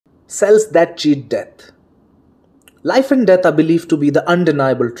Cells that cheat death. Life and death are believed to be the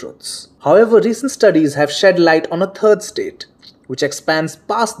undeniable truths. However, recent studies have shed light on a third state, which expands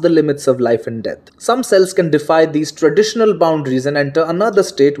past the limits of life and death. Some cells can defy these traditional boundaries and enter another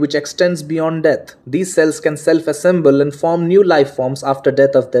state which extends beyond death. These cells can self-assemble and form new life forms after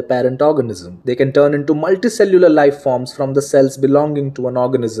death of their parent organism. They can turn into multicellular life forms from the cells belonging to an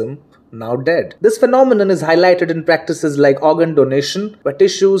organism now dead. This phenomenon is highlighted in practices like organ donation, where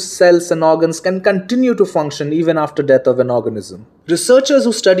tissues, cells, and organs can continue to function even after death of an organism. Researchers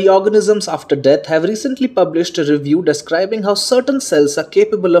who study organisms after death have recently published a review describing how certain cells are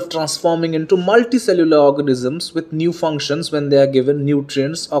capable of transforming into multicellular organisms with new functions when they are given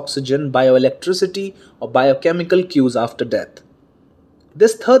nutrients, oxygen, bioelectricity, or biochemical cues after death.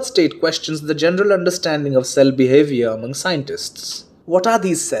 This third state questions the general understanding of cell behavior among scientists. What are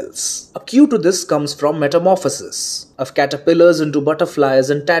these cells? A cue to this comes from metamorphosis, of caterpillars into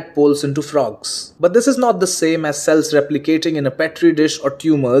butterflies and tadpoles into frogs. But this is not the same as cells replicating in a petri dish or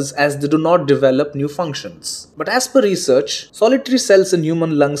tumors, as they do not develop new functions. But as per research, solitary cells in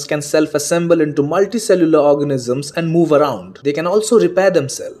human lungs can self-assemble into multicellular organisms and move around. They can also repair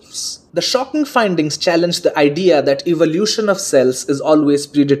themselves. The shocking findings challenge the idea that evolution of cells is always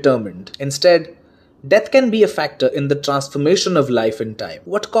predetermined. Instead, death can be a factor in the transformation of life in time.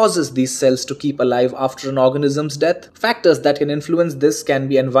 What causes these cells to keep alive after an organism's death? Factors that can influence this can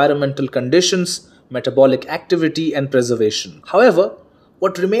be environmental conditions, metabolic activity, and preservation. However,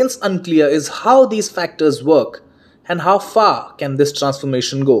 what remains unclear is how these factors work and how far can this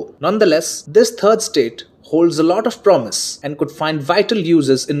transformation go. Nonetheless, this third state holds a lot of promise and could find vital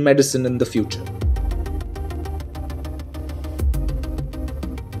uses in medicine in the future.